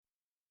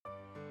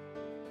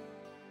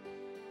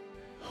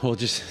Well,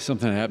 just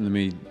something that happened to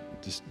me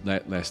just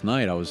last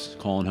night. I was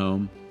calling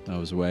home. I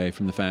was away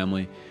from the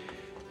family,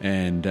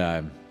 and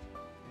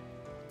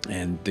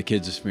the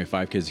kids, we have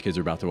 5 kids. The kids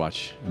are about to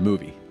watch a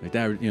movie. Like,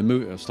 Dad,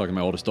 movie. I was talking to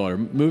my oldest daughter.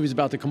 Movie's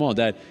about to come on.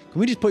 Dad, can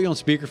we just put you on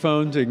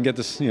speakerphone so you can get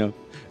this? She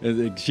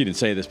didn't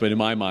say this, but in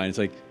my mind, it's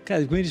like,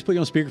 guys, can we just put you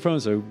on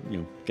speakerphone so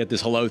get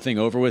this hello thing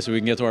over with so we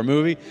can get to our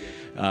movie?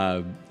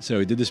 So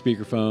we did the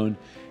speakerphone,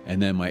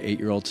 and then my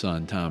 8-year-old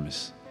son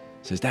Thomas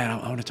says, Dad,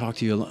 I want to talk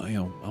to you. I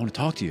want to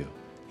talk to you.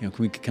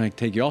 Can I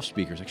take you off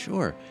speaker? I was like,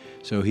 sure.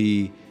 So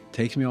he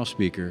takes me off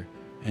speaker,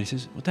 and he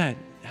says, well, Dad,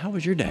 how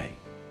was your day?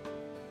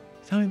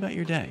 Tell me about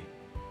your day.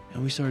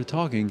 And we started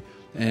talking,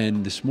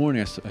 and this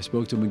morning I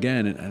spoke to him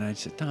again, and I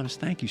said, Thomas,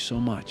 thank you so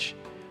much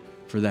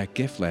for that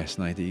gift last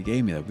night that you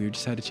gave me, that we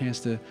just had a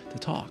chance to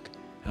talk.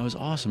 That was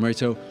awesome, right?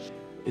 So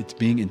it's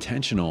being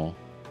intentional.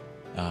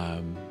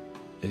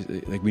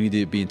 Like, we need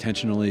to be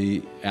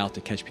intentionally out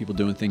to catch people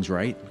doing things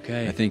right.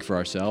 Okay. I think for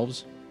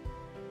ourselves,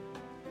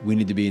 we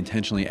need to be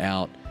intentionally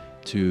out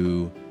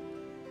to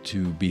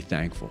be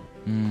thankful.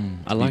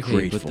 I like how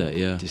you put that,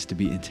 yeah. Just to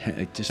be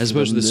intent. As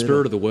opposed to the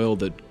spirit of the world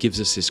that gives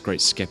us this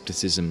great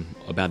skepticism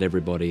about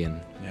everybody,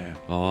 and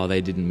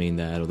they didn't mean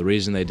that, or the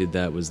reason they did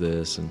that was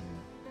this. And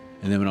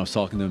then when I was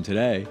talking to him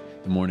today,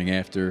 the morning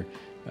after,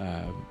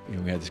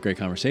 we had this great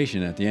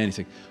conversation. At the end, he's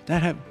like,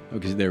 Dad,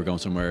 because they were going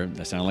somewhere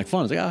that sounded like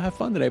fun. I was like, I'll have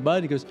fun today,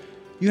 bud. He goes,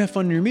 you have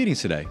fun in your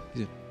meetings today. He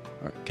said,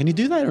 can you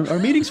do that? Our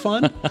meeting's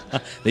fun.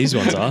 These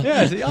ones are.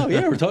 Yeah. I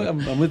said, we're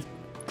talking. I'm with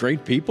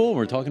great people.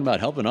 We're talking about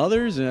helping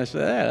others, and I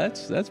said,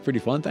 that's pretty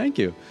fun. Thank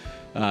you,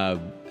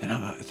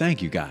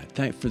 thank you, God,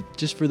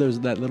 for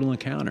that little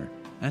encounter.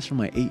 That's from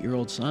my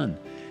 8-year-old son,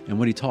 and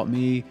what he taught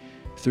me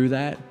through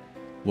that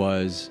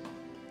was,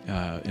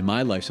 in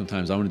my life,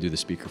 sometimes I want to do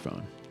the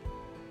speakerphone.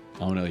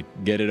 I want to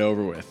get it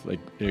over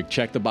with,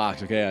 check the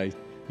box. Okay,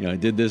 I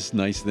did this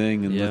nice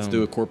thing, and let's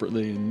do it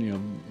corporately,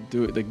 and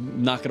do it,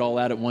 knock it all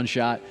out at one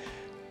shot.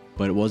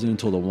 But it wasn't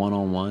until the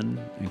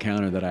one-on-one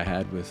encounter that I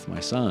had with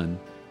my son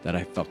that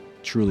I felt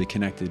truly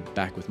connected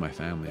back with my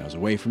family. I was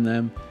away from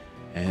them,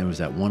 and it was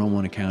that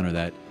one-on-one encounter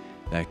that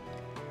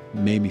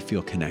made me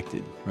feel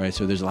connected, right?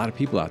 So there's a lot of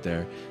people out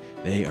there,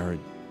 they are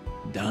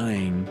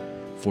dying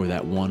for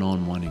that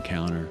one-on-one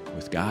encounter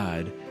with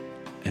God,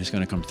 and it's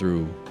going to come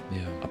through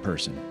a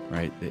person,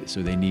 right?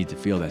 So they need to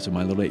feel that. So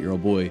my little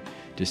 8-year-old boy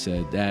just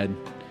said, Dad,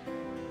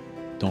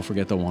 don't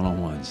forget the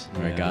one-on-ones,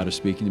 right? God is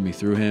speaking to me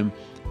through him,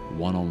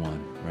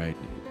 one-on-one, right?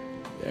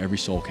 Every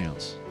soul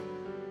counts.